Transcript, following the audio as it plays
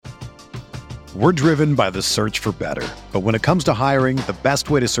We're driven by the search for better. But when it comes to hiring, the best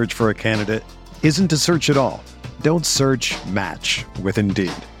way to search for a candidate isn't to search at all. Don't search, match with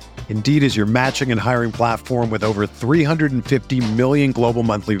Indeed. Indeed is your matching and hiring platform with over 350 million global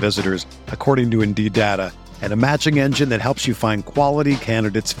monthly visitors, according to Indeed data, and a matching engine that helps you find quality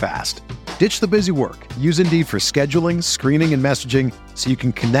candidates fast. Ditch the busy work. Use Indeed for scheduling, screening, and messaging so you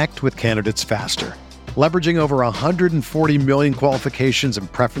can connect with candidates faster. Leveraging over 140 million qualifications and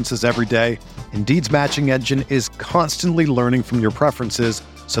preferences every day, Indeed's matching engine is constantly learning from your preferences,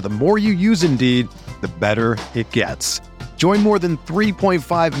 so the more you use Indeed, the better it gets. Join more than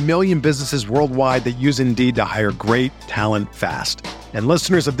 3.5 million businesses worldwide that use Indeed to hire great talent fast. And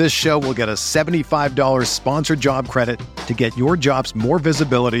listeners of this show will get a $75 sponsored job credit to get your jobs more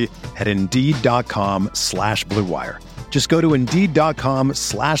visibility at Indeed.com/Blue Wire. Just go to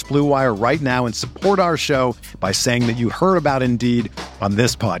Indeed.com/Blue Wire right now and support our show by saying that you heard about Indeed on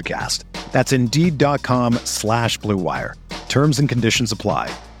this podcast. That's Indeed.com/Blue Wire. Terms and conditions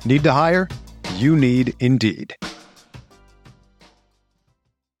apply. Need to hire? You need Indeed.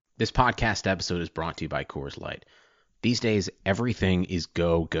 This podcast episode is brought to you by Coors Light. These days, everything is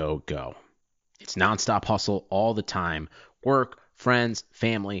go, go, go. It's nonstop hustle all the time. Work, friends,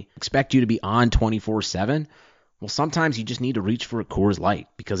 family, expect you to be on 24/7. Well, sometimes you just need to reach for a Coors Light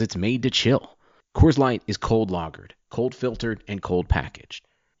because it's made to chill. Coors Light is cold lagered, cold filtered, and cold packaged.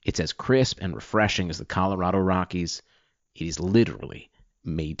 It's as crisp and refreshing as the Colorado Rockies. It is literally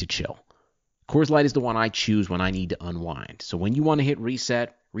made to chill. Coors Light is the one I choose when I need to unwind. So when you want to hit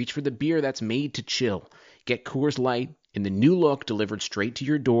reset, reach for the beer that's made to chill. Get Coors Light in the new look delivered straight to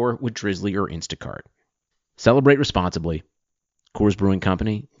your door with Drizzly or Instacart. Celebrate responsibly. Coors Brewing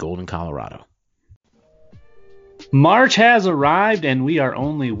Company, Golden, Colorado. March has arrived and we are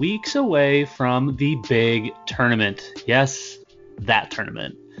only weeks away from the big tournament. Yes, that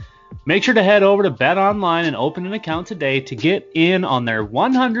tournament. Make sure to head over to BetOnline and open an account today to get in on their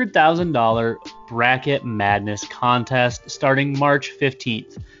 $100,000 Bracket Madness contest starting March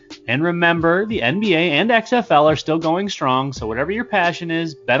 15th. And remember, the NBA and XFL are still going strong, so whatever your passion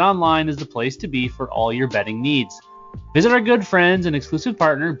is, BetOnline is the place to be for all your betting needs. Visit our good friends and exclusive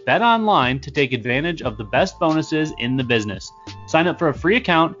partner, BetOnline, to take advantage of the best bonuses in the business. Sign up for a free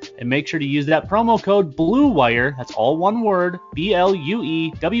account and make sure to use that promo code BLUEWIRE, that's all one word,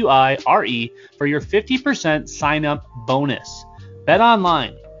 BLUEWIRE, for your 50% sign-up bonus.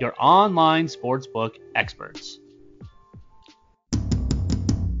 BetOnline, your online sportsbook experts.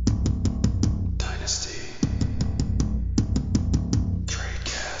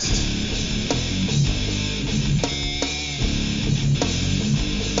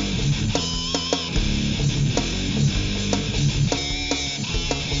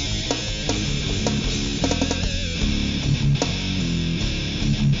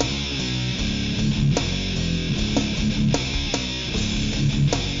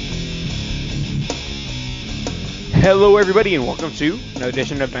 Hello everybody and welcome to another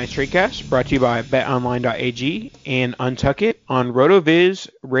edition of Nice Tradecast brought to you by betonline.ag and Untuck It on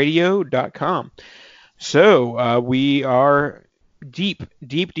rotovizradio.com. So we are deep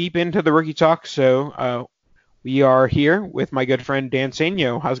into the rookie talk. So we are here with my good friend Dan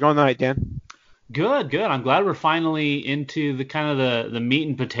Sainio. How's it going tonight, Dan? Good. I'm glad we're finally into the kind of the meat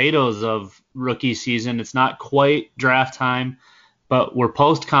and potatoes of rookie season. It's not quite draft time, but we're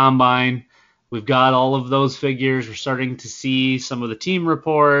post-combine. We've got all of those figures. We're starting to see some of the team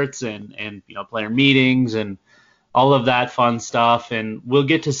reports and player meetings and all of that fun stuff. And we'll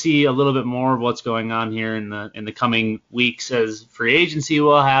get to see a little bit more of what's going on here in the coming weeks as free agency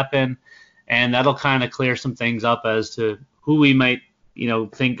will happen. And that'll kind of clear some things up as to who we might,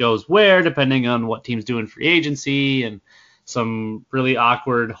 think goes where, depending on what teams do in free agency, and some really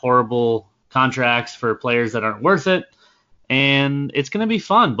awkward, horrible contracts for players that aren't worth it. And it's going to be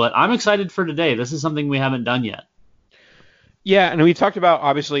fun, but I'm excited for today. This is something we haven't done yet. Yeah, and we've talked about,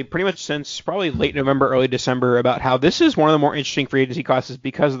 obviously, pretty much since probably late November, early December, about how this is one of the more interesting free agency classes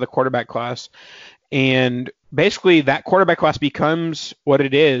because of the quarterback class. And basically, that quarterback class becomes what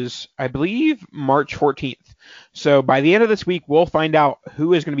it is, I believe, March 14th. So by the end of this week, we'll find out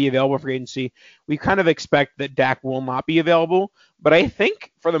who is going to be available for agency. We kind of expect that Dak will not be available, but I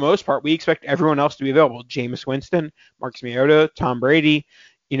think for the most part, we expect everyone else to be available. Jameis Winston, Marcus Mariota, Tom Brady.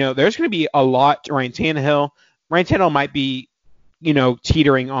 There's going to be a lot to Ryan Tannehill. Ryan Tannehill might be,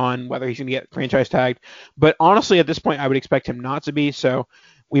 teetering on whether he's going to get franchise tagged. But honestly, at this point, I would expect him not to be. So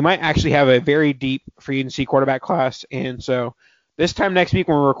we might actually have a very deep free agency quarterback class. And so this time next week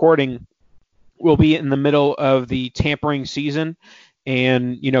when we're recording, we'll be in the middle of the tampering season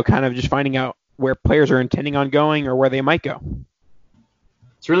and, kind of just finding out where players are intending on going or where they might go.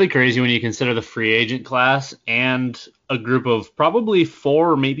 It's really crazy when you consider the free agent class and a group of probably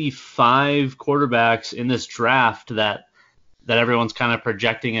 4 or maybe 5 quarterbacks in this draft that everyone's kind of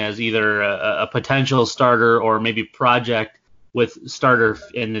projecting as either a potential starter or maybe project with starter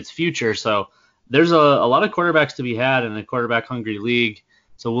in its future. So there's a lot of quarterbacks to be had in a quarterback hungry league.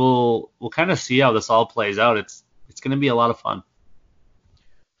 So we'll kind of see how this all plays out. It's going to be a lot of fun.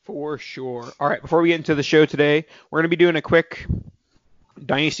 For sure. All right, before we get into the show today, we're going to be doing a quick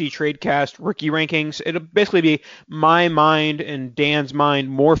Dynasty Tradecast rookie rankings. It'll basically be my mind and Dan's mind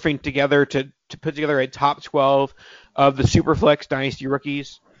morphing together to put together a top 12 of the Superflex Dynasty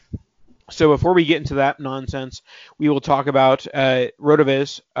rookies. So before we get into that nonsense, we will talk about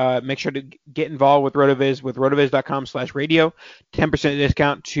RotoViz. Make sure to get involved with RotoViz with rotoviz.com/radio. 10%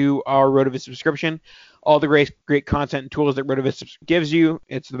 discount to our RotoViz subscription. All the great content and tools that RotoViz gives you.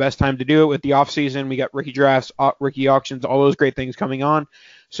 It's the best time to do it with the off season. We got rookie drafts, rookie auctions, all those great things coming on.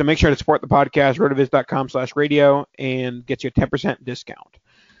 So make sure to support the podcast, rotoviz.com/radio, and get you a 10% discount.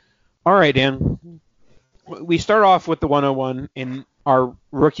 All right, Dan. We start off with the 101 in our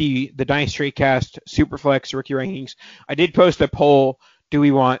rookie, the Dynasty Tradecast Superflex rookie rankings. I did post a poll. Do we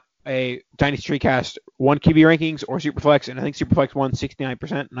want a Dynasty Tradecast 1 QB rankings or Superflex? And I think Superflex won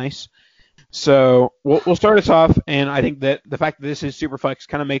 69%. Nice. So we'll start us off, and I think that the fact that this is Superflex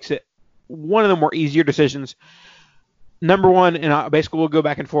kind of makes it one of the more easier decisions. Number 1, and basically we'll go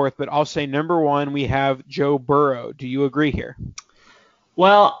back and forth, but I'll say number 1, we have Joe Burrow. Do you agree here?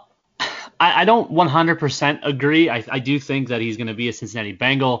 Well, I don't 100% agree. I do think that he's going to be a Cincinnati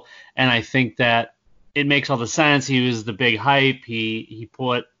Bengal, and I think that it makes all the sense. He was the big hype. He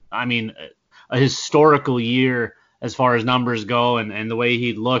put, a historical year as far as numbers go and the way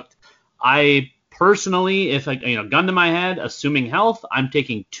he looked. I personally, if gun to my head, assuming health, I'm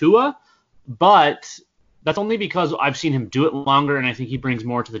taking Tua, but that's only because I've seen him do it longer, and I think he brings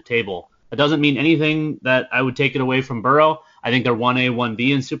more to the table. That doesn't mean anything that I would take it away from Burrow. I think they're 1A, 1B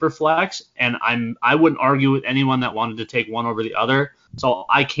in Superflex, and I wouldn't argue with anyone that wanted to take one over the other. So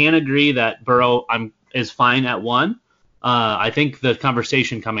I can agree that Burrow is fine at 1. I think the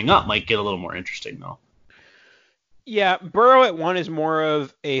conversation coming up might get a little more interesting, though. Yeah, Burrow at 1 is more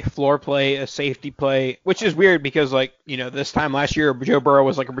of a floor play, a safety play, which is weird because, this time last year, Joe Burrow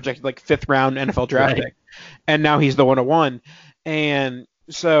was a projected 5th round NFL draft pick, and now he's the 101. And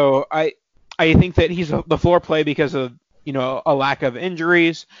so I think that he's the floor play because of, a lack of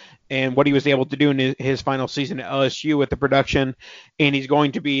injuries and what he was able to do in his final season at LSU with the production, and he's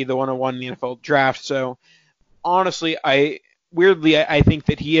going to be the 101 in the NFL draft. So honestly, I think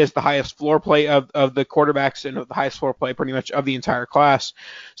that he is the highest floor play of the quarterbacks and the highest floor play pretty much of the entire class.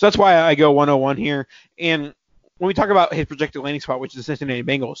 So that's why I go 101 here. And when we talk about his projected landing spot, which is the Cincinnati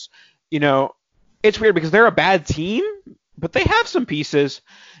Bengals, it's weird because they're a bad team, but they have some pieces.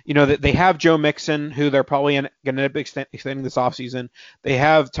 That they have Joe Mixon, who they're probably going to end up extending this offseason. They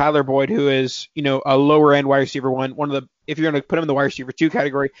have Tyler Boyd, who is, a lower end wide receiver one of the, if you're going to put him in the wide receiver 2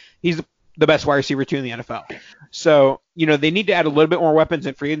 category, he's the best wide receiver 2 in the NFL. So, they need to add a little bit more weapons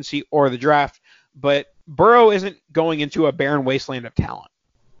in free agency or the draft, but Burrow isn't going into a barren wasteland of talent.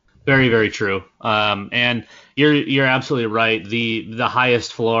 Very, very true. And you're absolutely right. The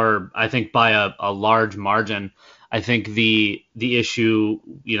highest floor, I think, by a large margin. I think the issue,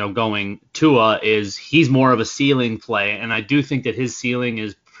 going Tua is he's more of a ceiling play, and I do think that his ceiling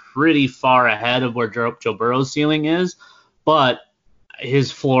is pretty far ahead of where Joe Burrow's ceiling is, but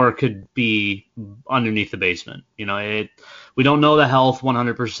his floor could be underneath the basement. We don't know the health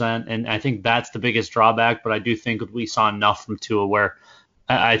 100%, and I think that's the biggest drawback, but I do think we saw enough from Tua where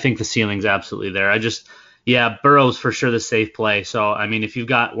I think the ceiling's absolutely there. Burrow's for sure the safe play. So, if you've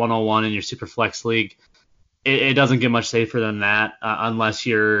got 101 in your Superflex league, it doesn't get much safer than that unless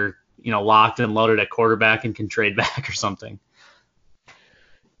you're, locked and loaded at quarterback and can trade back or something.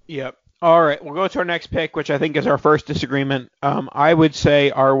 Yep. All right, we'll go to our next pick, which I think is our first disagreement. I would say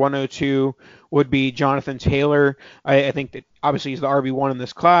our 102 would be Jonathan Taylor. I think that obviously he's the RB1 in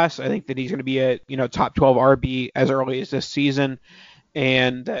this class. I think that he's going to be a top 12 RB as early as this season,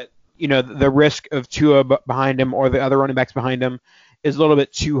 and that the risk of Tua behind him or the other running backs behind him is a little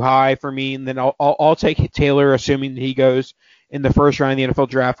bit too high for me. And then I'll take Taylor, assuming that he goes in the first round of the NFL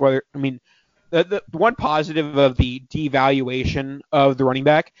draft. The one positive of the devaluation of the running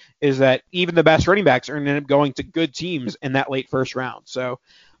back is that even the best running backs are going to end up going to good teams in that late first round. So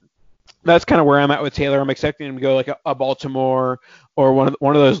that's kind of where I'm at with Taylor. I'm expecting him to go a Baltimore or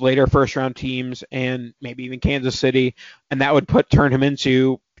one of those later first round teams, and maybe even Kansas City, and that would turn him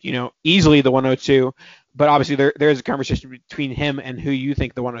into easily the 102. But obviously there is a conversation between him and who you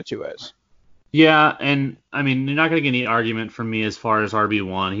think the 102 is. Yeah, and I mean, you're not going to get any argument from me as far as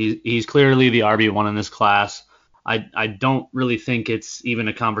RB1. He's clearly the RB1 in this class. I don't really think it's even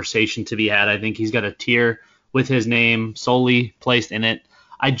a conversation to be had. I think he's got a tier with his name solely placed in it.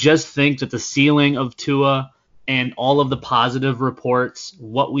 I just think that the ceiling of Tua and all of the positive reports,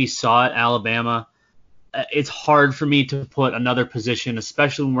 what we saw at Alabama, it's hard for me to put another position,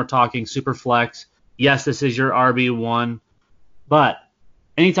 especially when we're talking super flex. Yes, this is your RB1, but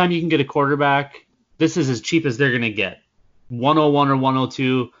anytime you can get a quarterback, this is as cheap as they're going to get. 101 or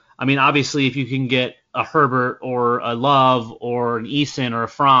 102. I mean, obviously, if you can get a Herbert or a Love or an Eason or a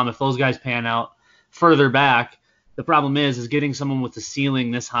Fromm, if those guys pan out further back, the problem is getting someone with the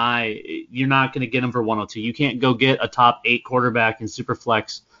ceiling this high, you're not going to get them for 102. You can't go get a top 8 quarterback in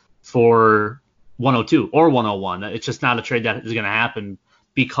Superflex for 102 or 101. It's just not a trade that is going to happen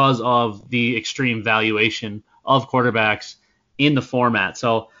because of the extreme valuation of quarterbacks in the format.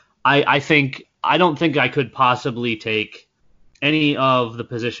 So I don't think I could possibly take any of the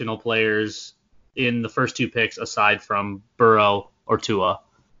positional players in the first 2 picks aside from Burrow or Tua.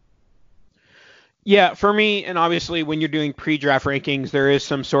 Yeah, for me, and obviously when you're doing pre-draft rankings, there is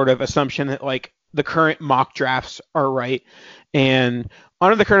some sort of assumption that like the current mock drafts are right. And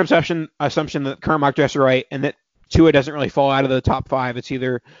under the current assumption that current mock drafts are right and that Tua doesn't really fall out of the top 5, it's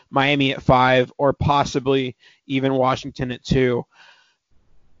either Miami at 5 or possibly even Washington at 2.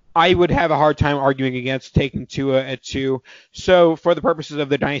 I would have a hard time arguing against taking Tua at 2. So for the purposes of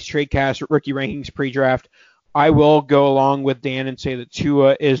the Dynasty TradeCast rookie rankings pre-draft, I will go along with Dan and say that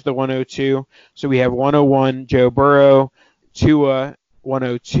Tua is the 102. So we have 101 Joe Burrow, Tua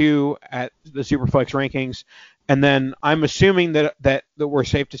 102 at the Superflex rankings. And then I'm assuming that we're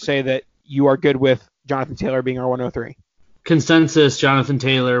safe to say that you are good with Jonathan Taylor being our 103. Consensus, Jonathan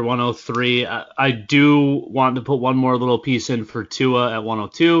Taylor, 103. I do want to put one more little piece in for Tua at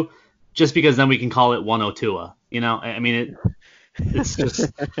 102, just because then we can call it 102. You know, I mean, it's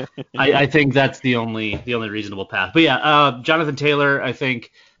just, I think that's the only reasonable path. But yeah, Jonathan Taylor, I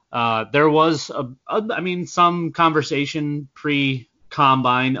think there was, some conversation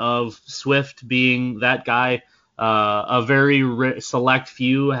pre-combine of Swift being that guy. A very select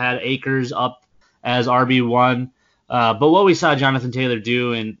few had Akers up as RB1. But what we saw Jonathan Taylor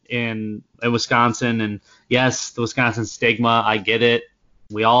do in Wisconsin, and yes, the Wisconsin stigma, I get it.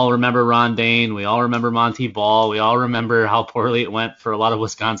 We all remember Ron Dane. We all remember Monty Ball. We all remember how poorly it went for a lot of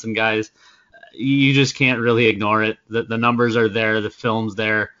Wisconsin guys. You just can't really ignore it. The numbers are there. The film's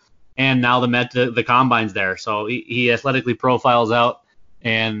there. And now the combine's there. So he athletically profiles out.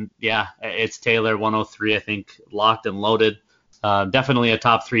 And, yeah, it's Taylor 103, I think, locked and loaded. Definitely a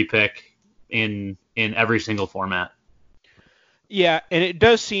top 3 pick in every single format. Yeah, and it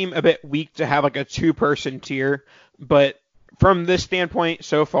does seem a bit weak to have like a 2-person tier, but from this standpoint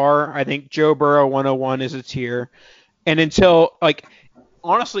so far, I think Joe Burrow 101 is a tier. And until, like,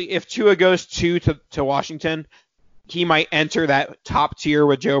 honestly, if Tua goes 2 to Washington, he might enter that top tier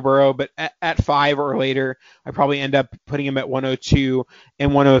with Joe Burrow, but at 5 or later, I probably end up putting him at 102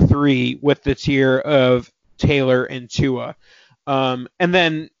 and 103 with the tier of Taylor and Tua. And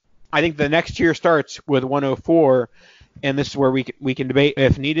then I think the next tier starts with 104, and this is where we can debate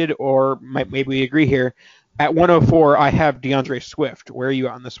if needed, or maybe we agree here. At 104, I have DeAndre Swift. Where are you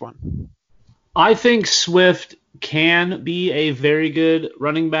on this one? I think Swift can be a very good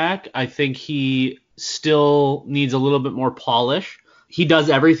running back. I think he still needs a little bit more polish. He does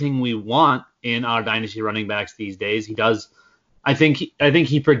everything we want in our dynasty running backs these days. He does. I think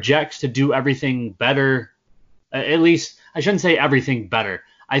he projects to do everything better. At least I shouldn't say everything better.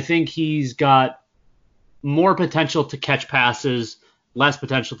 I think he's got more potential to catch passes, less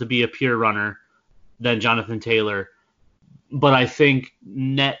potential to be a pure runner than Jonathan Taylor. But I think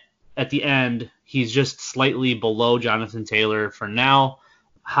net at the end, he's just slightly below Jonathan Taylor for now.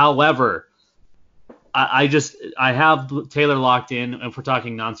 However, I have Taylor locked in. If we're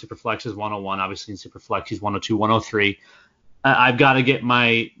talking non-Superflex is 101, obviously in Superflex he's 102, 103. I've got to get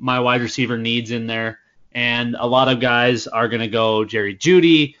my wide receiver needs in there. And a lot of guys are going to go Jerry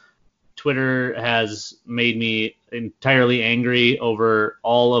Jeudy. Twitter has made me entirely angry over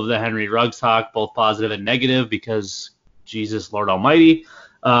all of the Henry Ruggs talk, both positive and negative, because Jesus, Lord Almighty.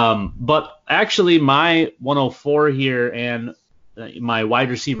 But actually, my 104 here and my wide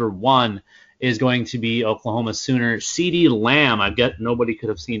receiver 1 is going to be Oklahoma Sooner CeeDee Lamb. I bet nobody could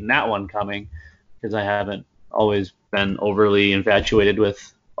have seen that one coming because I haven't always been overly infatuated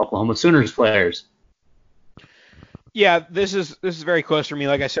with Oklahoma Sooners players. Yeah, this is very close for me.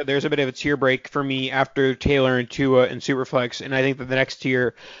 Like I said, there's a bit of a tier break for me after Taylor and Tua and Superflex, and I think that the next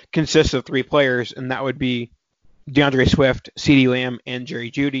tier consists of 3 players, and that would be DeAndre Swift, CeeDee Lamb, and Jerry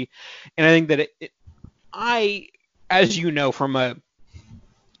Jeudy. And I think that as you know, from a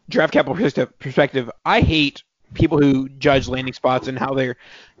draft capital perspective, I hate people who judge landing spots and how they're,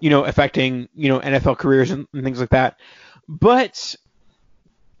 affecting, NFL careers and things like that. But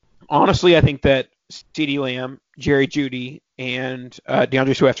honestly, I think that CeeDee Lamb, Jerry Jeudy, and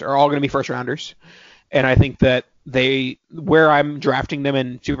DeAndre Swift are all going to be first rounders. And I think that where I'm drafting them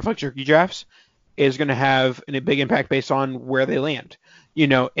in Superflex rookie drafts is going to have a big impact based on where they land.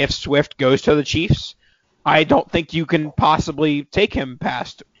 If Swift goes to the Chiefs, I don't think you can possibly take him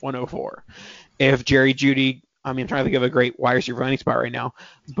past 104. If Jerry Jeudy, I'm trying to think of a great wide receiver landing spot right now,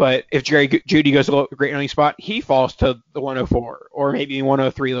 but if Jerry Jeudy goes to a great landing spot, he falls to the 104 or maybe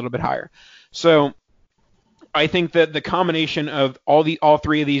 103, a little bit higher. So I think that the combination of all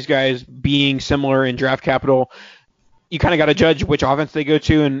three of these guys being similar in draft capital, you kind of got to judge which offense they go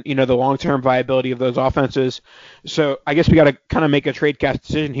to and, the long-term viability of those offenses. So I guess we got to kind of make a trade cast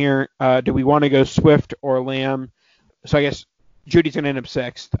decision here. Do we want to go Swift or Lamb? So I guess Judy's going to end up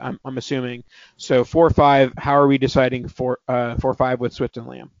sixth, I'm assuming. So 4-5, how are we deciding 4-5 with Swift and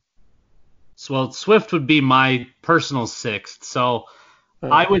Lamb? Well, Swift would be my personal sixth. So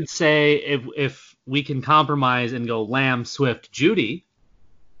I would say if we can compromise and go Lamb, Swift, Jeudy.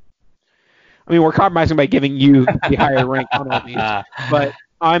 We're compromising by giving you the higher rank on all these, but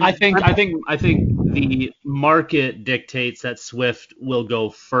I think the market dictates that Swift will go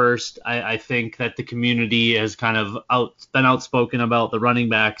first. I think that the community has kind of been outspoken about the running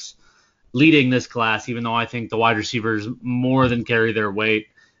backs leading this class, even though I think the wide receivers more than carry their weight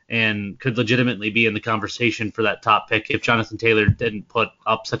and could legitimately be in the conversation for that top pick if Jonathan Taylor didn't put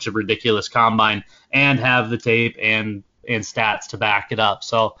up such a ridiculous combine and have the tape and stats to back it up.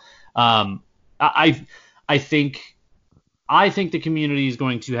 So I think the community is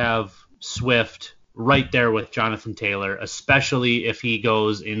going to have Swift right there with Jonathan Taylor, especially if he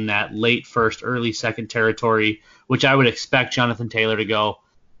goes in that late first, early second territory, which I would expect Jonathan Taylor to go.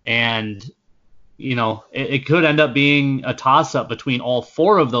 And, it could end up being a toss-up between all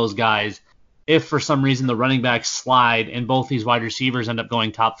four of those guys if for some reason the running backs slide and both these wide receivers end up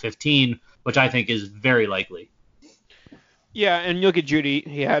going top 15, which I think is very likely. Yeah, and you look at Jeudy.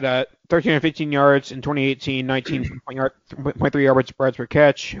 He had 1,315 yards in 2018, 19.3 yards per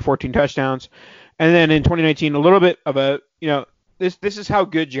catch, 14 touchdowns. And then in 2019, a little bit of this is how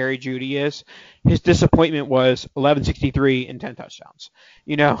good Jerry Jeudy is. His disappointment was 1163 and 10 touchdowns.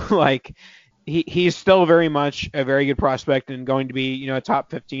 He's still very much a very good prospect and going to be, a top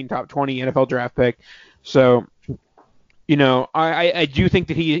 15, top 20 NFL draft pick. So, I do think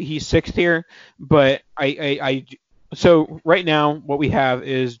that he's sixth here, but So right now, what we have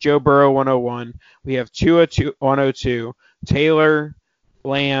is Joe Burrow 101. We have Tua 102, Taylor,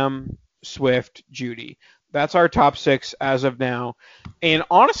 Lamb, Swift, Jeudy. That's our top six as of now. And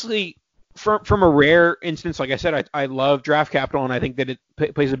honestly, from a rare instance, like I said, I love draft capital, and I think that it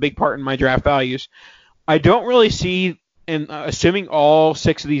plays a big part in my draft values. I don't really see, and assuming all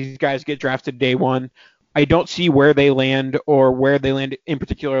six of these guys get drafted day one, I don't see where they land or where they land in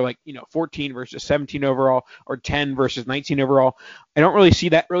particular, 14 versus 17 overall or 10 versus 19 overall. I don't really see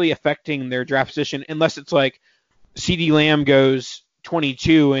that really affecting their draft position unless it's like CeeDee Lamb goes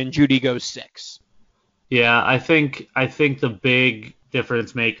 22 and Jeudy goes 6. Yeah, I think the big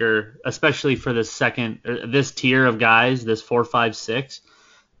difference maker, especially for this tier of guys, this 4, 5, 6,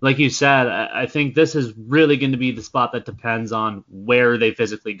 like you said, I think this is really going to be the spot that depends on where they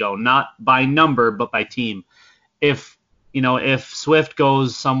physically go, not by number, but by team. If Swift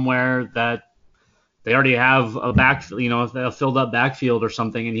goes somewhere that they already have a a filled up backfield or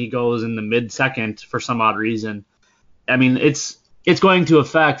something, and he goes in the mid-second for some odd reason, it's going to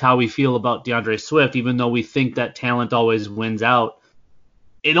affect how we feel about DeAndre Swift, even though we think that talent always wins out.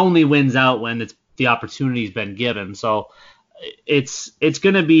 It only wins out when the opportunity's been given. So it's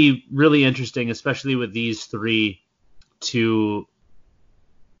going to be really interesting, especially with these three, to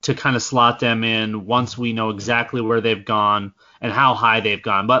kind of slot them in once we know exactly where they've gone and how high they've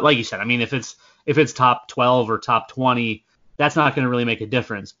gone. But like you said, if it's top 12 or top 20, that's not going to really make a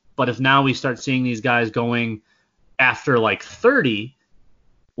difference. But if now we start seeing these guys going after 30,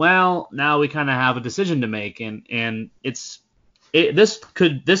 well, now we kind of have a decision to make, and this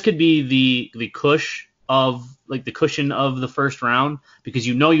could be the cushion of the first round, because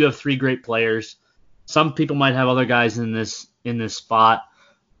you have three great players. Some people might have other guys in this spot,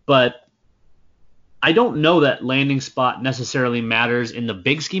 but I don't know that landing spot necessarily matters in the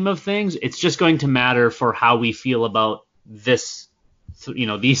big scheme of things. It's just going to matter for how we feel about these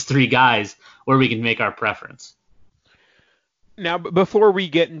three guys, where we can make our preference. Now, before we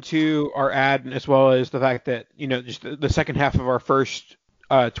get into our ad, as well as the fact that, just the second half of our first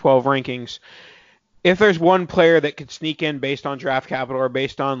 12 rankings, if there's one player that could sneak in based on draft capital or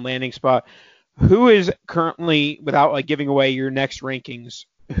based on landing spot, who is currently, without like giving away your next rankings,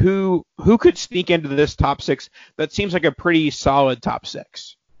 who could sneak into this top 6 that seems like a pretty solid top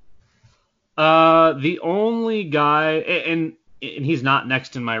 6? The only guy, and he's not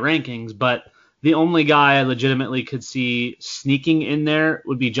next in my rankings, but the only guy I legitimately could see sneaking in there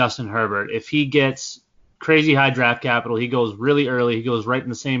would be Justin Herbert. If he gets crazy high draft capital, he goes really early, he goes right in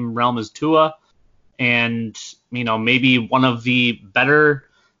the same realm as Tua, and maybe one of the better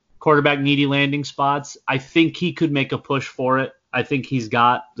quarterback needy landing spots. I think he could make a push for it. I think he's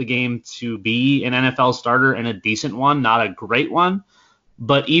got the game to be an NFL starter, and a decent one, not a great one.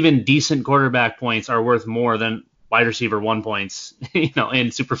 But even decent quarterback points are worth more than wide receiver 1 points, in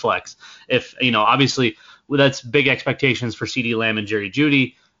Superflex. If, obviously that's big expectations for CeeDee Lamb and Jerry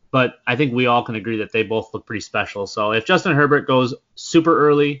Jeudy, but I think we all can agree that they both look pretty special. So if Justin Herbert goes super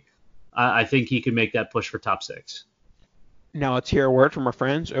early, I think he could make that push for top 6. Now let's hear a word from our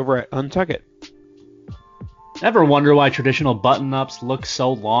friends over at Untuck It. Ever wonder why traditional button-ups look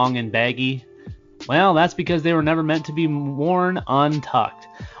so long and baggy? Well, that's because they were never meant to be worn untucked.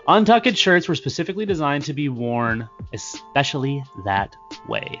 Untucked shirts were specifically designed to be worn especially that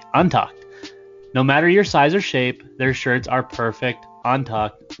way, untucked. No matter your size or shape, their shirts are perfect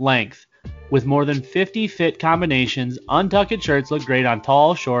untucked length. With more than 50 fit combinations, untucked shirts look great on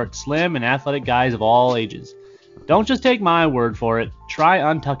tall, short, slim, and athletic guys of all ages. Don't just take my word for it. Try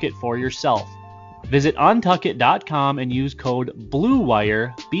Untuck It for yourself. Visit untuckit.com and use code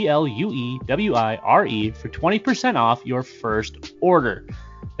BLUEWIRE, BLUEWIRE, for 20% off your first order.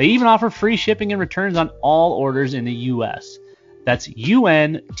 They even offer free shipping and returns on all orders in the U.S. That's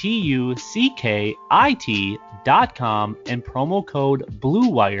untuckit.com and promo code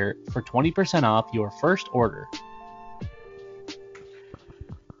BLUEWIRE for 20% off your first order.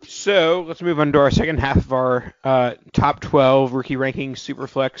 So let's move on to our second half of our top 12 rookie rankings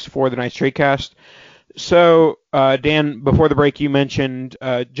Superflex for the Nice Tradecast. So, Dan, before the break, you mentioned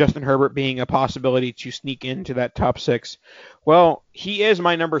Justin Herbert being a possibility to sneak into that top 6. Well, he is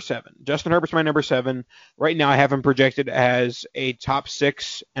my number 7. Justin Herbert's my number 7. Right now, I have him projected as a top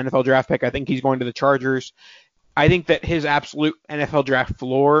 6 NFL draft pick. I think he's going to the Chargers. I think that his absolute NFL draft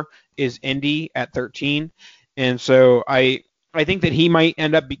floor is Indy at 13. And so I think that he might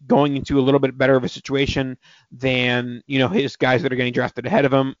end up going into a little bit better of a situation than, his guys that are getting drafted ahead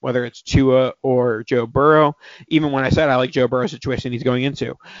of him, whether it's Tua or Joe Burrow. Even when I said I like Joe Burrow's situation he's going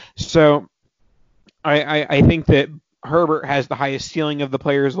into. So I think that Herbert has the highest ceiling of the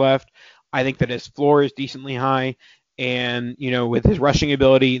players left. I think that his floor is decently high. And, with his rushing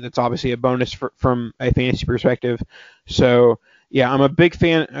ability, that's obviously a bonus from a fantasy perspective. So, yeah, I'm a big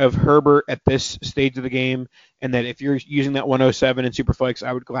fan of Herbert at this stage of the game, and that if you're using that 107 in Superflex,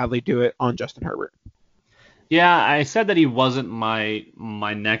 I would gladly do it on Justin Herbert. Yeah, I said that he wasn't my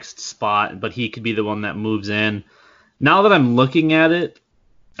next spot, but he could be the one that moves in. Now that I'm looking at it,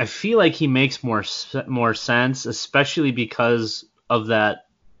 I feel like he makes more sense, especially because of that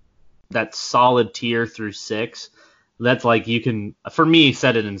solid tier through 6. That's like you can, for me,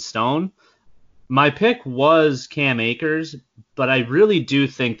 set it in stone. My pick was Cam Akers, but I really do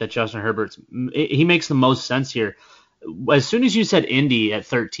think that Justin Herbert, he makes the most sense here. As soon as you said Indy at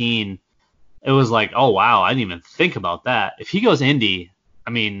 13, it was like, oh, wow, I didn't even think about that. If he goes Indy,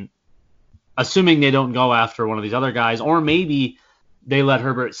 I mean, assuming they don't go after one of these other guys, or maybe they let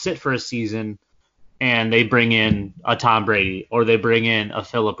Herbert sit for a season and they bring in a Tom Brady, or they bring in a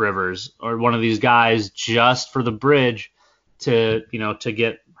Phillip Rivers, or one of these guys just for the bridge to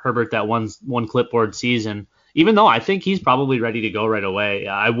get Herbert that one clipboard season, even though I think he's probably ready to go right away.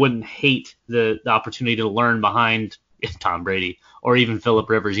 I wouldn't hate the opportunity to learn behind Tom Brady or even Phillip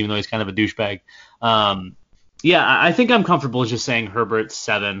Rivers, even though he's kind of a douchebag. I think I'm comfortable just saying Herbert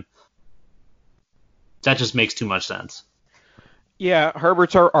 7. That just makes too much sense. Yeah,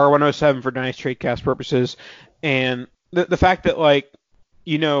 Herbert's our R107 for Nice Tradecast purposes. And the fact that,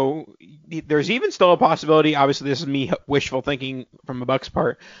 there's even still a possibility, obviously this is me wishful thinking from the Bucs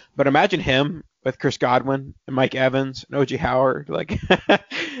part, but imagine him with Chris Godwin and Mike Evans and O.J. Howard.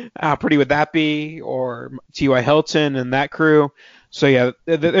 How pretty would that be? Or T.Y. Hilton and that crew. So, yeah,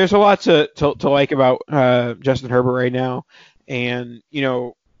 there's a lot to like about Justin Herbert right now. And,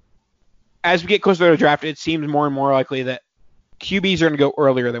 as we get closer to the draft, it seems more and more likely that QBs are going to go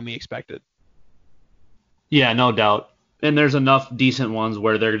earlier than we expected. Yeah, no doubt. And there's enough decent ones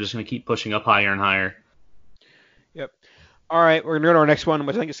where they're just going to keep pushing up higher and higher. Yep. All right, we're going to go to our next one,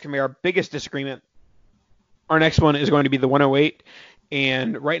 which I think is going to be our biggest disagreement. Our next one is going to be the 108.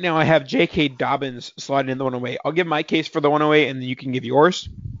 And right now I have J.K. Dobbins slotted in the 108. I'll give my case for the 108, and then you can give yours.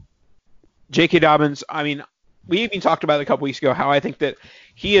 J.K. Dobbins, I mean, we even talked about it a couple weeks ago, how I think that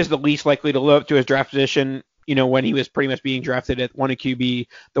he is the least likely to live up to his draft position, when he was pretty much being drafted at 1 QB,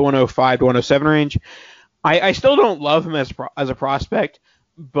 the 105 to 107 range. I still don't love him as a prospect,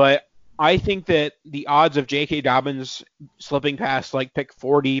 but I think that the odds of J.K. Dobbins slipping past like pick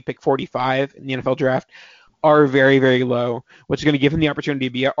 40, pick 45 in the NFL draft are very, very low, which is going to give him the opportunity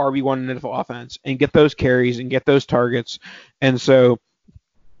to be an RB1 in NFL offense and get those carries and get those targets. And so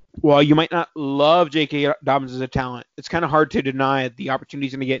while you might not love J.K. Dobbins as a talent, it's kind of hard to deny the opportunity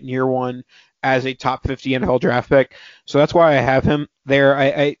he's going to get in year one as a top 50 NFL draft pick. So that's why I have him there.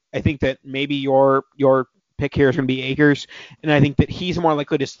 I think that maybe your pick here is going to be Akers, and I think that he's more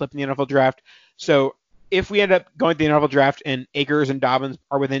likely to slip in the NFL draft. So if we end up going to the NFL draft and Akers and Dobbins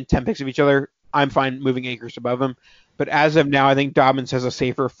are within 10 picks of each other, I'm fine moving Akers above him. But as of now, I think Dobbins has a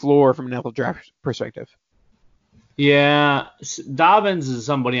safer floor from an NFL draft perspective. Yeah, Dobbins is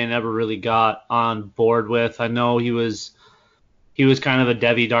somebody I never really got on board with. I know he was kind of a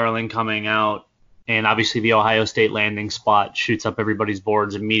Debbie darling coming out, and obviously the Ohio State landing spot shoots up everybody's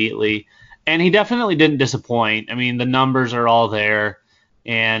boards immediately. And he definitely didn't disappoint. I mean, the numbers are all there,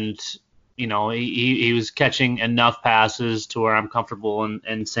 and he was catching enough passes to where I'm comfortable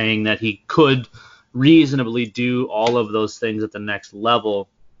in saying that he could reasonably do all of those things at the next level.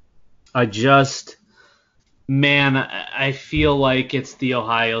 I feel like it's the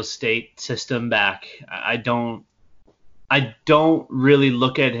Ohio State system back. I don't really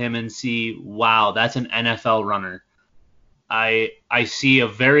look at him and see, wow, that's an NFL runner. I see a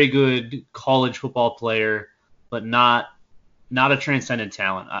very good college football player, but not a transcendent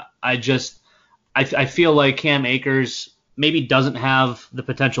talent. I feel like Cam Akers maybe doesn't have the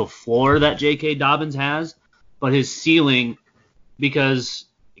potential floor that J.K. Dobbins has, but his ceiling, because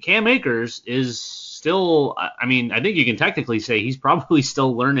Cam Akers is still, I think you can technically say he's probably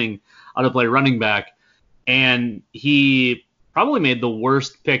still learning how to play running back, and he probably made the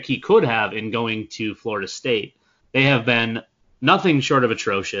worst pick he could have in going to Florida State. They have been nothing short of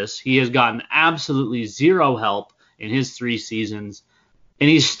atrocious. He has gotten absolutely zero help in his 3 seasons, and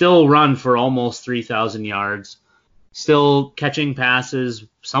he's still run for almost 3,000 yards, still catching passes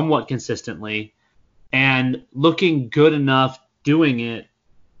somewhat consistently, and looking good enough doing it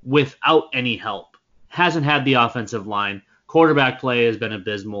without any help. Hasn't had the offensive line. Quarterback play has been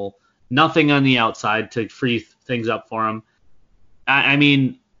abysmal. Nothing on the outside to free things up for him.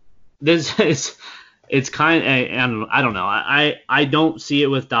 This is... It's kind of, I don't know. I don't see it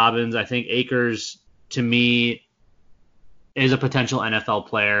with Dobbins. I think Akers, to me, is a potential NFL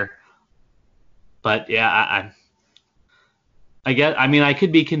player. But yeah, I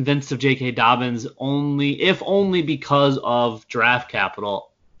could be convinced of J.K. Dobbins only because of draft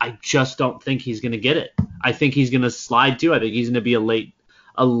capital. I just don't think he's going to get it. I think he's going to slide too. I think he's going to be a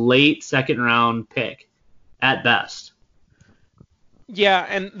late second round pick at best. Yeah,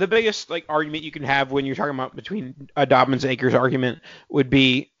 and the biggest argument you can have when you're talking about between a Dobbins and Akers argument would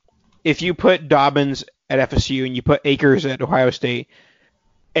be if you put Dobbins at FSU and you put Akers at Ohio State,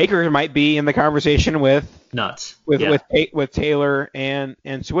 Akers might be in the conversation with Taylor and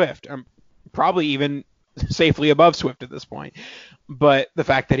Swift. Probably even safely above Swift at this point. But the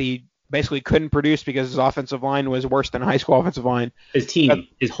fact that he basically couldn't produce because his offensive line was worse than a high school offensive line.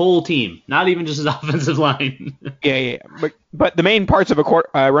 His whole team, not even just his offensive line. Yeah. But the main parts of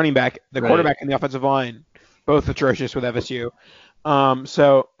a running back, the quarterback and the offensive line, both atrocious with FSU.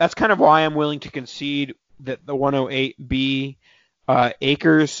 So that's kind of why I'm willing to concede that the 108 be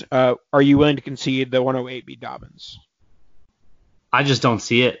Akers. Are you willing to concede the 108 be Dobbins? I just don't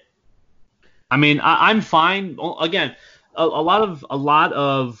see it. I'm fine. Again, a lot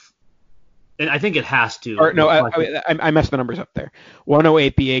of. And I think it has to. Or no, I messed the numbers up there.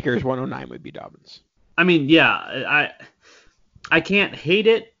 108 be Akers, 109 would be Dobbins. I can't hate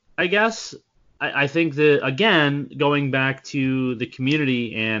it, I guess. I think that, again, going back to the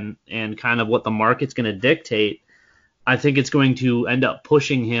community and kind of what the market's going to dictate, I think it's going to end up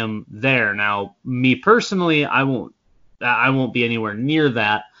pushing him there. Now, me personally, I won't be anywhere near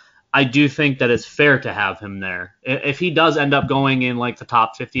that. I do think that it's fair to have him there. If he does end up going in like the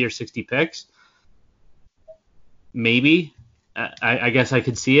top 50 or 60 picks, maybe. I guess I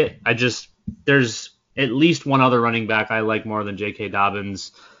could see it. There's at least one other running back I like more than J.K.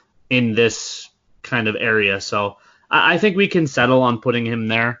 Dobbins in this kind of area. So I think we can settle on putting him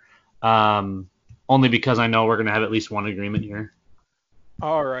there, only because I know we're going to have at least one agreement here.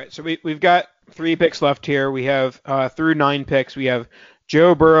 All right. So we've got 3 picks left here. We have through 9 picks. We have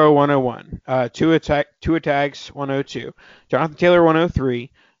Joe Burrow 101, Tua Tags 102, Jonathan Taylor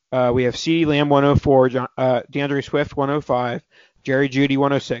 103. We have CeeDee Lamb 104, DeAndre Swift 105, Jerry Jeudy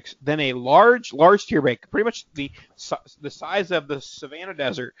 106. Then a large tier break, pretty much the size of the Savannah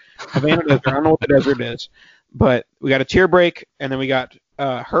Desert. I don't know what the desert is, but we got a tier break, and then we got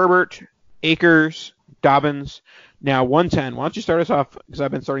Herbert, Akers, Dobbins. Now 110. Why don't you start us off, because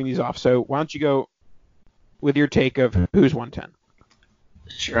I've been starting these off. So why don't you go with your take of who's 110?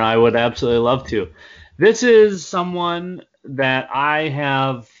 Sure, I would absolutely love to. This is someone that I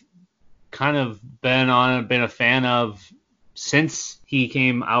have kind of been a fan of since he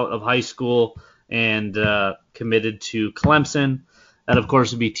came out of high school and committed to Clemson. That, of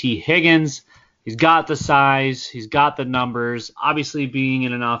course, would be T. Higgins. He's got the size. He's got the numbers. Obviously, being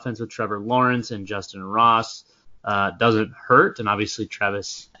in an offense with Trevor Lawrence and Justin Ross doesn't hurt. And obviously,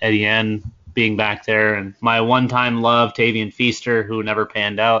 Travis Etienne being back there. And my one-time love, Tavian Feaster, who never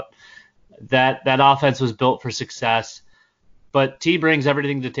panned out. That offense was built for success. But T brings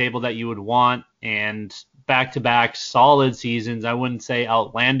everything to the table that you would want, and back-to-back solid seasons. I wouldn't say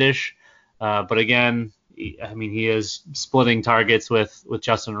outlandish, but again, I mean, he is splitting targets with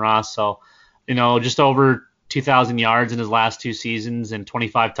Justin Ross. So, just over 2,000 yards in his last 2 seasons and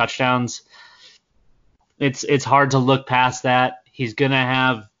 25 touchdowns. It's hard to look past that. He's going to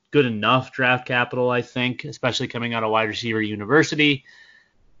have good enough draft capital, I think, especially coming out of wide receiver university.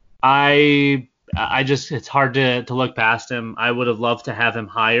 It's hard to look past him. I would have loved to have him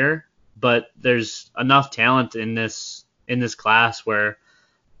higher, but there's enough talent in this class where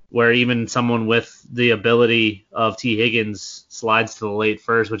even someone with the ability of T. Higgins slides to the late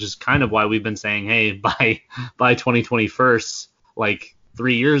first, which is kind of why we've been saying, hey, by 2021, like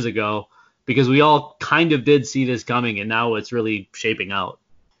 3 years ago, because we all kind of did see this coming, and now it's really shaping out.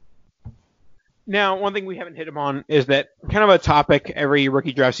 Now, one thing we haven't hit on is that kind of a topic every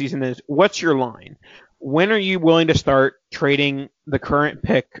rookie draft season is, what's your line? When are you willing to start trading the current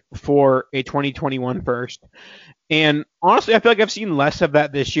pick for a 2021 first? And honestly, I feel like I've seen less of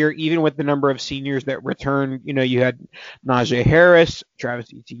that this year, even with the number of seniors that return. You had Najee Harris,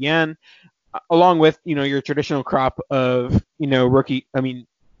 Travis Etienne, along with, your traditional crop of,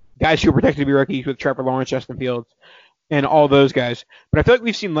 guys who are protected to be rookies with Trevor Lawrence, Justin Fields, and all those guys. But I feel like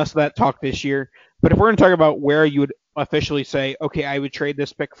we've seen less of that talk this year. But if we're going to talk about where you would officially say, okay, I would trade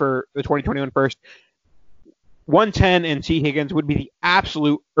this pick for the 2021 first, 110 and T. Higgins would be the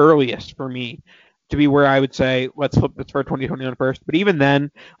absolute earliest for me to be where I would say, let's flip this for 2021 first. But even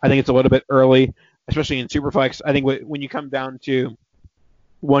then, I think it's a little bit early, especially in Superflex. I think when you come down to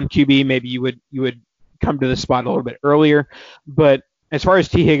 1 QB, maybe you would come to this spot a little bit earlier. But as far as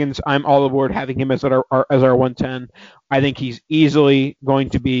T. Higgins, I'm all aboard having him as our 110. I think he's easily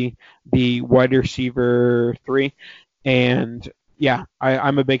going to be the wide receiver 3. And yeah,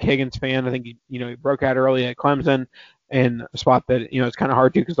 I'm a big Higgins fan. I think he broke out early at Clemson in a spot that it's kind of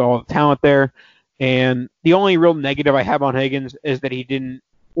hard to because of all the talent there. And the only real negative I have on Higgins is that he didn't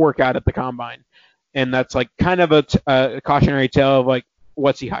work out at the combine, and that's like kind of a cautionary tale of like,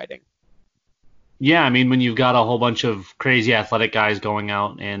 what's he hiding? Yeah, I mean, when you've got a whole bunch of crazy athletic guys going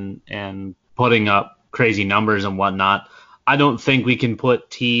out and putting up crazy numbers and whatnot, I don't think we can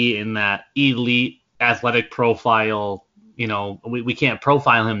put T in that elite athletic profile. We can't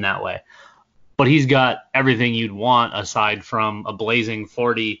profile him that way. But he's got everything you'd want aside from a blazing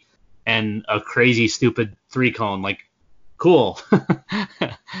 40 and a crazy, stupid 3-cone. Like, cool.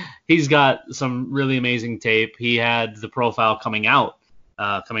 He's got some really amazing tape. He had the profile coming out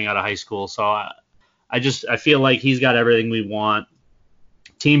of high school. So I feel like he's got everything we want.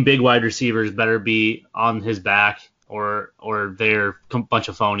 Team big wide receivers better be on his back or they're a bunch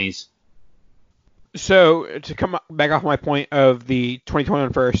of phonies. So to come back off my point of the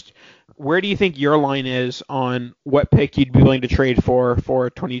 2021 first, where do you think your line is on what pick you'd be willing to trade for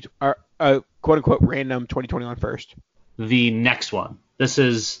quote unquote random 2021 first? The next one. This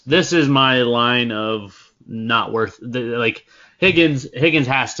is my line of not worth like Higgins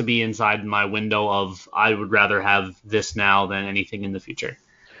has to be inside my window of I would rather have this now than anything in the future.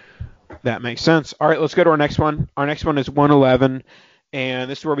 That makes sense. All right, let's go to our next one. Our next one is 111, and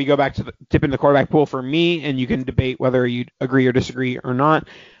this is where we go back to dip in the quarterback pool for me, and you can debate whether you agree or disagree or not.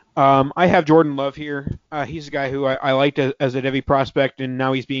 I have Jordan Love here. He's a guy who I liked as a Devy prospect, and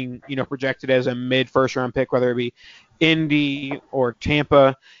now he's being projected as a mid-first round pick, whether it be Indy or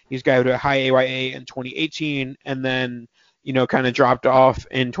Tampa. He's a guy who had a high AYA in 2018, and then kind of dropped off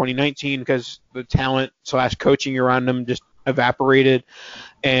in 2019 because the talent / coaching around him just evaporated.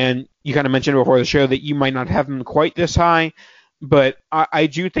 And you kind of mentioned before the show that you might not have him quite this high, but I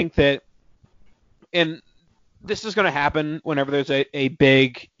do think that, and this is going to happen whenever there's a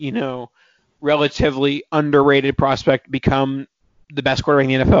big, relatively underrated prospect become the best quarterback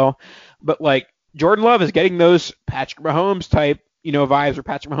in the NFL. But like Jordan Love is getting those Patrick Mahomes type, vibes or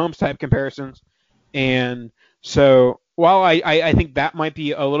Patrick Mahomes type comparisons. And so while I think that might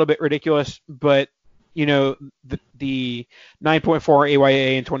be a little bit ridiculous, but the 9.4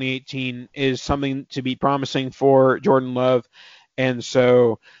 AYA in 2018 is something to be promising for Jordan Love. And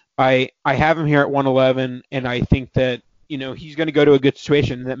so I have him here at 111, and I think that, he's going to go to a good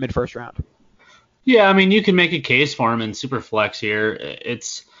situation in that mid-first round. Yeah, I mean, you can make a case for him in Superflex here.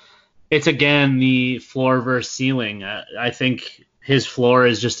 It's again, the floor versus ceiling. I think his floor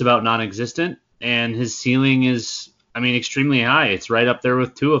is just about non-existent, and his ceiling is, extremely high. It's right up there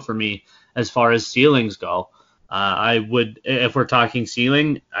with Tua for me as far as ceilings go. I would, if we're talking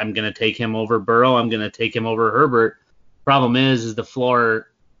ceiling, I'm going to take him over Burrow. I'm going to take him over Herbert. Problem is the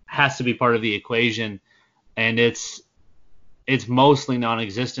floor has to be part of the equation, and it's mostly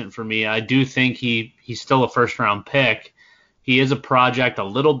non-existent for me. I do think he's still a first-round pick. He is a project a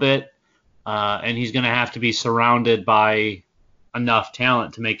little bit, and he's going to have to be surrounded by enough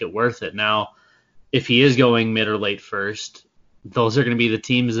talent to make it worth it. Now, if he is going mid or late first, those are going to be the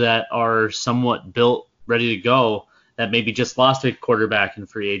teams that are somewhat built, ready to go, that maybe just lost a quarterback in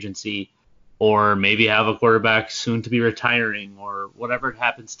free agency, or maybe have a quarterback soon to be retiring, or whatever it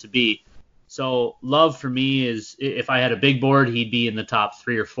happens to be. So Love for me is, if I had a big board, he'd be in the top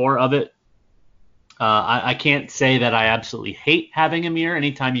 3 or 4 of it. I can't say that I absolutely hate having him here.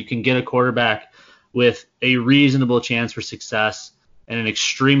 Anytime you can get a quarterback with a reasonable chance for success and an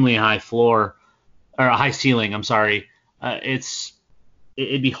extremely high floor, or a high ceiling, it'd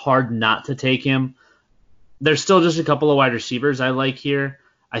be hard not to take him. There's still just a couple of wide receivers I like here.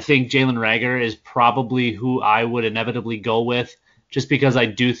 I think Jalen Reagor is probably who I would inevitably go with, just because I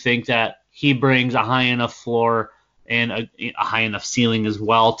do think that he brings a high enough floor and a high enough ceiling as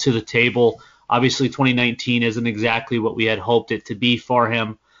well to the table. Obviously, 2019 isn't exactly what we had hoped it to be for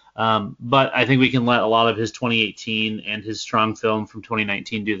him, but I think we can let a lot of his 2018 and his strong film from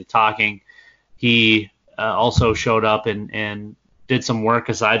 2019 do the talking. He also showed up and did some work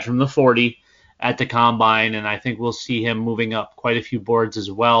aside from the 40 at the combine, and I think we'll see him moving up quite a few boards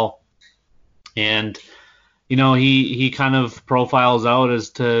as well. And he kind of profiles out as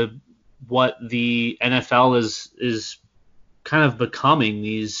to what the NFL is kind of becoming,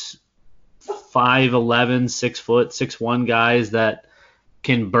 these 5'11", 6 foot, 6'1" guys that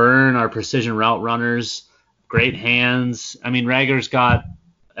can burn, our precision route runners, great hands. Reagor's got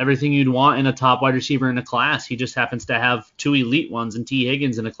everything you'd want in a top wide receiver in a class. He just happens to have 2 elite ones and T.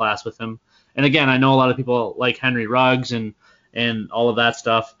 Higgins in a class with him. And again, I know a lot of people like Henry Ruggs and all of that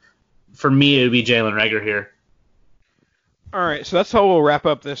stuff. For me, it would be Jalen Reagor here. All right, so that's how we'll wrap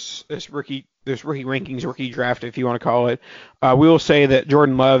up this rookie rankings, rookie draft, if you want to call it. We will say that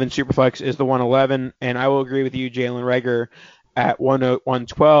Jordan Love in Superflex is the 111, and I will agree with you. Jalen Reagor at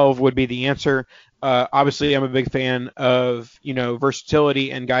 112 would be the answer. Obviously, I'm a big fan of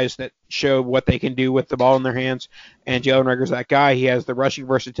versatility and guys that show what they can do with the ball in their hands. And Jalen Reagor's that guy. He has the rushing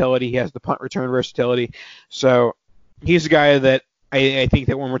versatility. He has the punt return versatility. So he's a guy that I think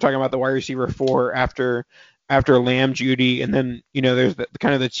that when we're talking about the wide receiver 4 after Lamb, Judy, and then there's the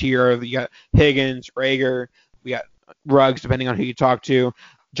kind of the tier of, you got Higgins, Reagor, we got Ruggs, depending on who you talk to,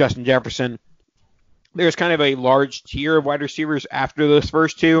 Justin Jefferson. There's kind of a large tier of wide receivers after those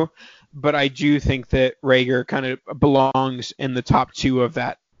first 2. But I do think that Reagor kind of belongs in the top 2 of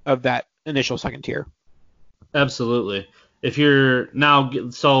that initial second tier. Absolutely. If you're now,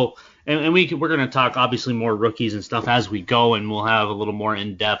 so, and we're going to talk obviously more rookies and stuff as we go, and we'll have a little more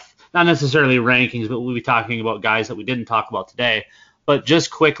in-depth, not necessarily rankings, but we'll be talking about guys that we didn't talk about today. But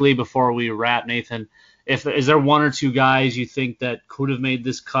just quickly before we wrap, Nathan, is there 1 or 2 guys you think that could have made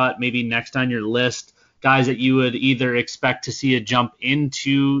this cut, maybe next on your list? Guys that you would either expect to see a jump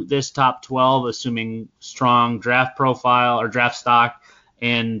into this top 12, assuming strong draft profile or draft stock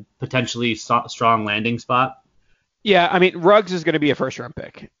and potentially strong landing spot? Yeah, Ruggs is going to be a first-round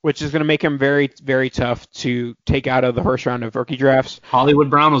pick, which is going to make him very, very tough to take out of the first round of rookie drafts.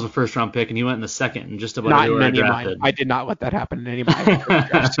 Hollywood Brown was a first-round pick, and he went in the second, and just about everywhere I drafted. I did not let that happen in any of my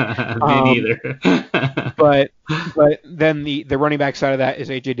drafts. Me neither. but then the running back side of that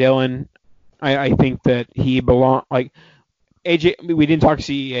is A.J. Dillon. I think that he belongs, like AJ. We didn't talk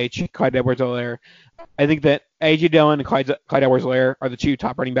CEH, Clyde Edwards-Helaire. I think that A.J. Dillon and Clyde Edwards-Helaire are the 2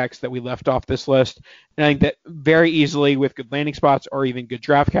 top running backs that we left off this list. And I think that very easily, with good landing spots or even good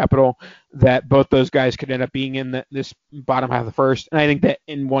draft capital, that both those guys could end up being in this bottom half of the first. And I think that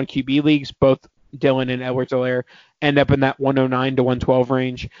in 1 QB leagues, both Dillon and Edwards-Helaire end up in that 109 to 112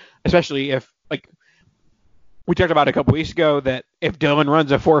 range, especially if, like, we talked about a couple weeks ago that if Dylan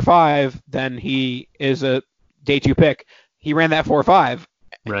runs a 4.5, then he is a day 2 pick. He ran that 4.5.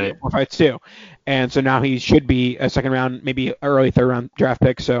 Right. 4.52. And so now he should be a second round, maybe early third round draft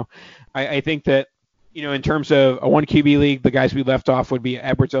pick. So I think that, in terms of a 1 QB league, the guys we left off would be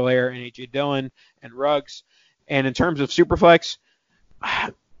Edwards-Helaire and A.J. Dillon and Ruggs. And in terms of Superflex,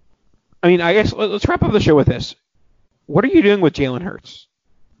 I guess let's wrap up the show with this. What are you doing with Jalen Hurts?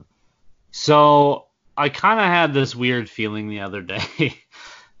 So I kind of had this weird feeling the other day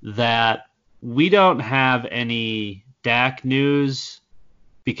that we don't have any Dak news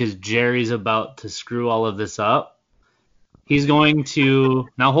because Jerry's about to screw all of this up. He's going to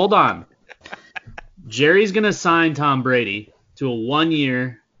 – now hold on. Jerry's going to sign Tom Brady to a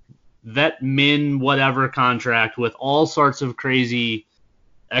 1-year vet min whatever contract with all sorts of crazy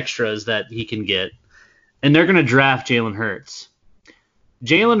extras that he can get. And they're going to draft Jalen Hurts.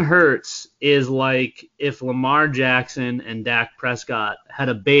 Jalen Hurts is like if Lamar Jackson and Dak Prescott had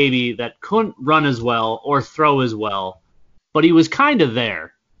a baby that couldn't run as well or throw as well, but he was kind of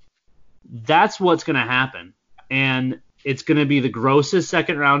there. That's what's going to happen. And it's going to be the grossest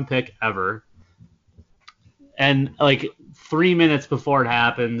second-round pick ever. And, 3 minutes before it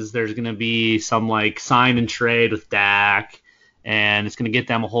happens, there's going to be some, sign and trade with Dak, and it's going to get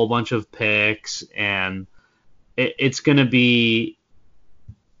them a whole bunch of picks, and it's going to be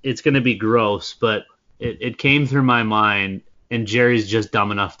gross, but it came through my mind, and Jerry's just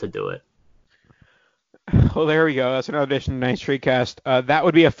dumb enough to do it. Well, there we go. That's another edition of Nice Streetcast. That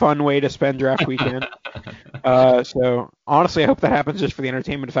would be a fun way to spend draft weekend. So honestly, I hope that happens just for the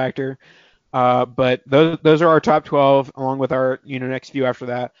entertainment factor. But those are our top 12, along with our next few after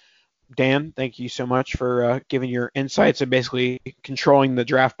that. Dan, thank you so much for giving your insights and basically controlling the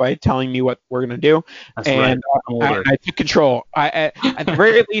draft by telling me what we're going to do. That's and right. I took control. At the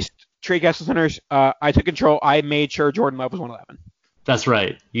very least, Tradecast listeners, I took control. I made sure Jordan Love was 111. That's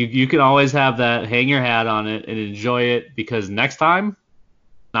right. You can always have that, hang your hat on it and enjoy it, because next time,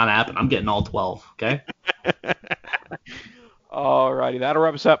 not happening. I'm getting all 12, okay? Alrighty, that'll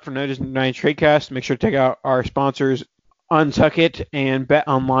wrap us up for Notice 9 Tradecast. Make sure to check out our sponsors, Untuckit and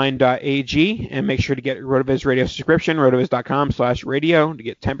BetOnline.ag, and make sure to get RotoViz radio subscription, rotoviz.com/radio, to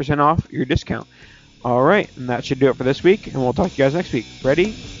get 10% off your discount. All right, and that should do it for this week, and we'll talk to you guys next week.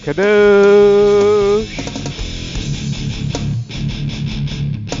 Ready? Cadeau!